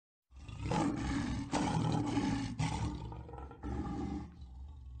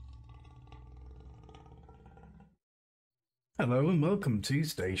Hello and welcome to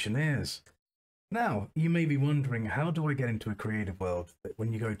Stationeers. Now, you may be wondering, how do I get into a creative world?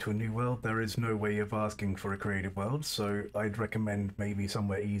 When you go to a new world, there is no way of asking for a creative world, so I'd recommend maybe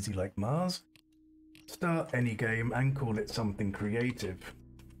somewhere easy like Mars. Start any game and call it something creative.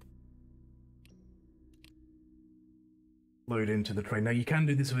 Load into the train. Now, you can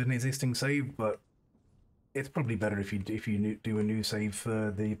do this with an existing save, but it's probably better if you do a new save for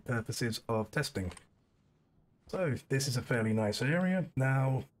the purposes of testing. So this is a fairly nice area.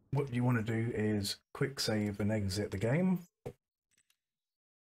 Now, what you want to do is quick save and exit the game.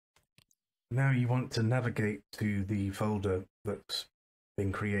 Now you want to navigate to the folder that's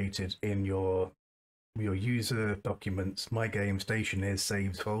been created in your user documents, my game Stationeers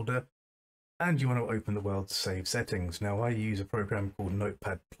saves folder, and you want to open the world save settings. Now I use a program called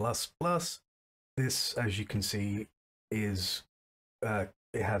Notepad++. This, as you can see, is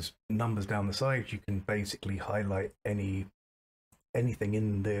it has numbers down the side. You can basically highlight anything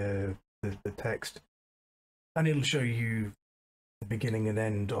in the text, and it'll show you the beginning and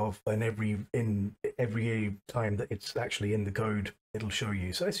end of, and every time that it's actually in the code, it'll show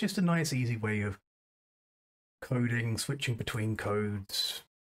you. So it's just a nice, easy way of coding, switching between codes,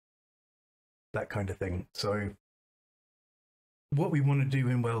 that kind of thing. So what we want to do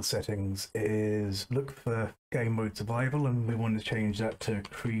in world settings is look for game mode survival, and we want to change that to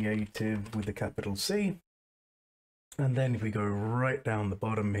creative with a capital C. And then if we go right down the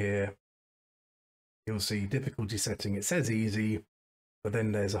bottom here, you'll see difficulty setting. It says easy, but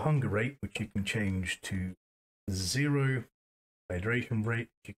then there's a hunger rate, which you can change to 0. Hydration rate,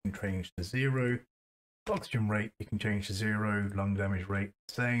 you can change to 0. Oxygen rate, you can change to 0. Lung damage rate,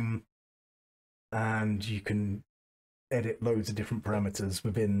 same. And you can edit loads of different parameters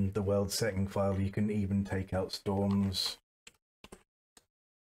within the world setting file. You can even take out storms.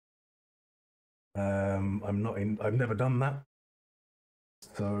 I've never done that,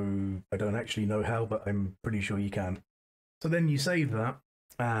 so I don't actually know how, but I'm pretty sure you can. So then you save that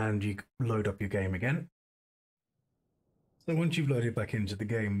and you load up your game again. So once you've loaded back into the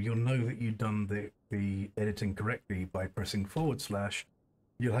game, you'll know that you've done the editing correctly by pressing /.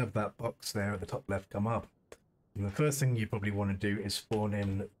 You'll have that box there at the top left come up. And the first thing you probably want to do is spawn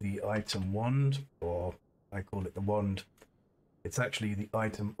in the item wand, or I call it the wand. It's actually the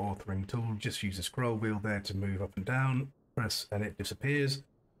item authoring tool. Just use the scroll wheel there to move up and down, press and it disappears,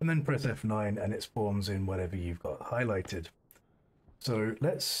 and then press F9 and it spawns in whatever you've got highlighted. So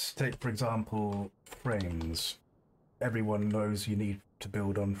let's take, for example, frames. Everyone knows you need to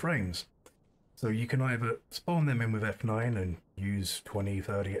build on frames. So you can either spawn them in with F9 and use 20,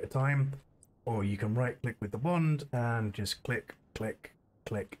 30 at a time, or you can right click with the wand and just click, click,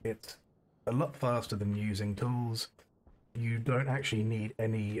 click. It's a lot faster than using tools. You don't actually need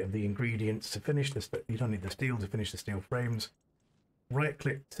any of the ingredients to finish this, but you don't need the steel to finish the steel frames. Right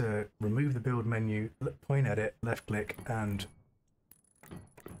click to remove the build menu, point at it, left click, and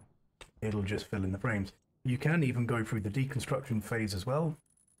it'll just fill in the frames. You can even go through the deconstruction phase as well.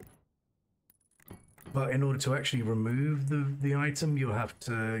 But in order to actually remove the item, you'll have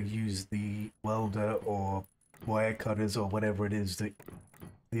to use the welder or wire cutters or whatever it is that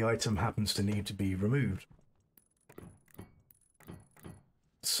the item happens to need to be removed.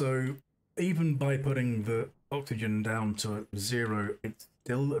 So even by putting the oxygen down to 0, it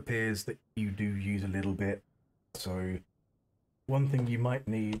still appears that you do use a little bit. So one thing you might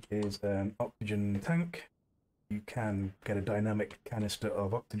need is an oxygen tank. You can get a dynamic canister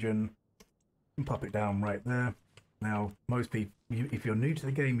of oxygen and pop it down right there. Now, most people, if you're new to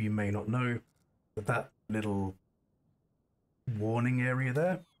the game, you may not know that that little warning area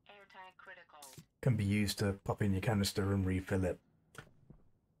there can be used to pop in your canister and refill it.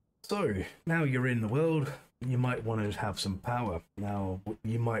 So now you're in the world, you might want to have some power. Now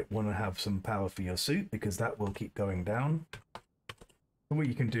you might want to have some power for your suit, because that will keep going down. And what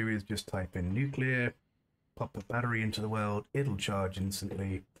you can do is just type in nuclear, pop a battery into the world, it'll charge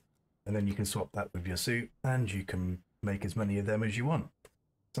instantly, and then you can swap that with your suit, and you can make as many of them as you want.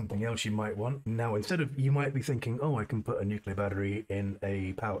 Something else you might want, now instead of, you might be thinking, oh, I can put a nuclear battery in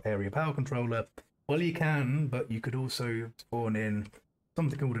a area power controller. Well, you can, but you could also spawn in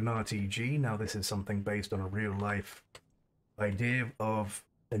something called an RTG. Now this is something based on a real life idea of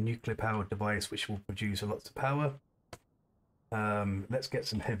a nuclear powered device which will produce lots of power. Let's get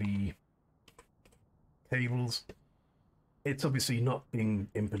some heavy cables. It's obviously not being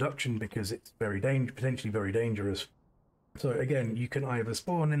in production because it's potentially very dangerous. So again, you can either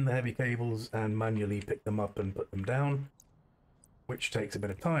spawn in the heavy cables and manually pick them up and put them down, which takes a bit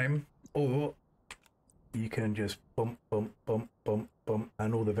of time, or you can just bump, bump, bump, bump, bump,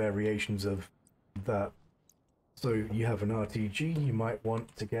 and all the variations of that So you have an RTG, you might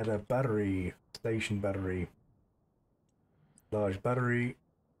want to get a battery, station battery, large battery,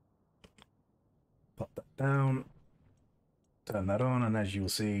 pop that down, turn that on, and as you'll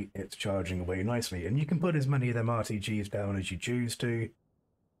see, it's charging away nicely. And you can put as many of them RTGs down as you choose to,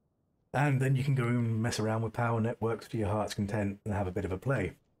 and then you can go and mess around with power networks to your heart's content and have a bit of a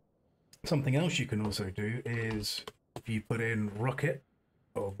play. Something else you can also do is, if you put in rocket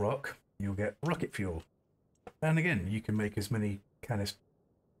or rock, you'll get rocket fuel. And again, you can make as many canisters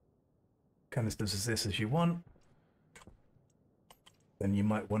as this as you want. Then you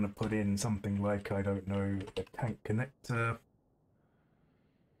might want to put in something like, I don't know, a tank connector.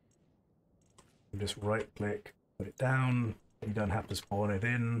 Just right click, put it down. You don't have to spawn it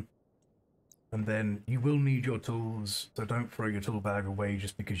in. And then you will need your tools, so don't throw your tool bag away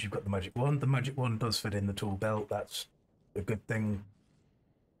just because you've got the magic wand. The magic wand does fit in the tool belt, that's a good thing.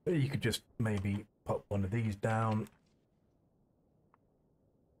 But you could just maybe pop one of these down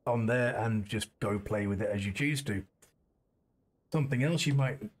on there and just go play with it as you choose to. Something else you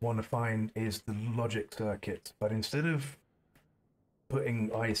might want to find is the logic circuit, but instead of putting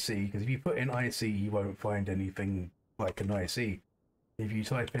IC, because if you put in IC you won't find anything like an IC. If you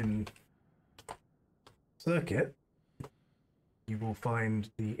type in circuit, you will find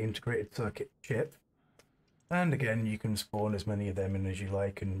the integrated circuit chip, and again you can spawn as many of them in as you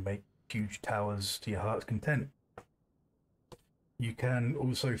like and make huge towers to your heart's content. You can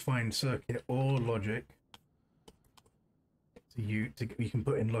also find circuit or logic. You can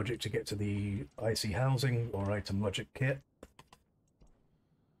put in logic to get to the IC housing or item logic kit.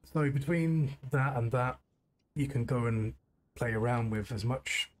 So between that and that, you can go and play around with as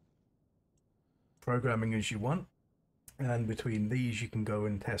much programming as you want, and between these you can go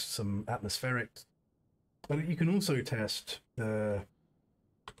and test some atmospherics, but you can also test the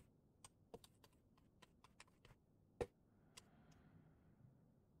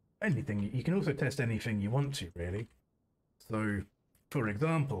anything. You can also test anything you want to, really. So for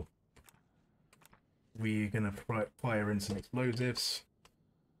example, we're going to fire in some explosives,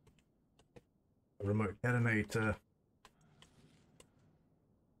 a remote detonator.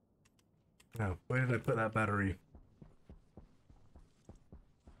 Now, where did I put that battery?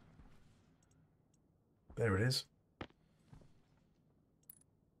 There it is.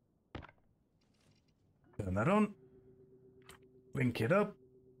 Turn that on. Link it up.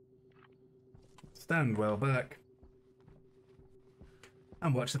 Stand well back.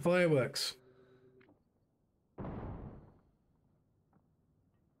 And watch the fireworks.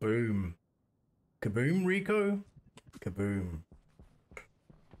 Boom. Kaboom, Rico. Kaboom.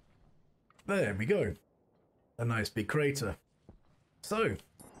 There we go. A nice big crater. So,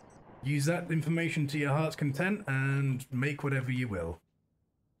 use that information to your heart's content and make whatever you will.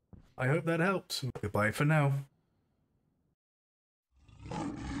 I hope that helped. Goodbye for now.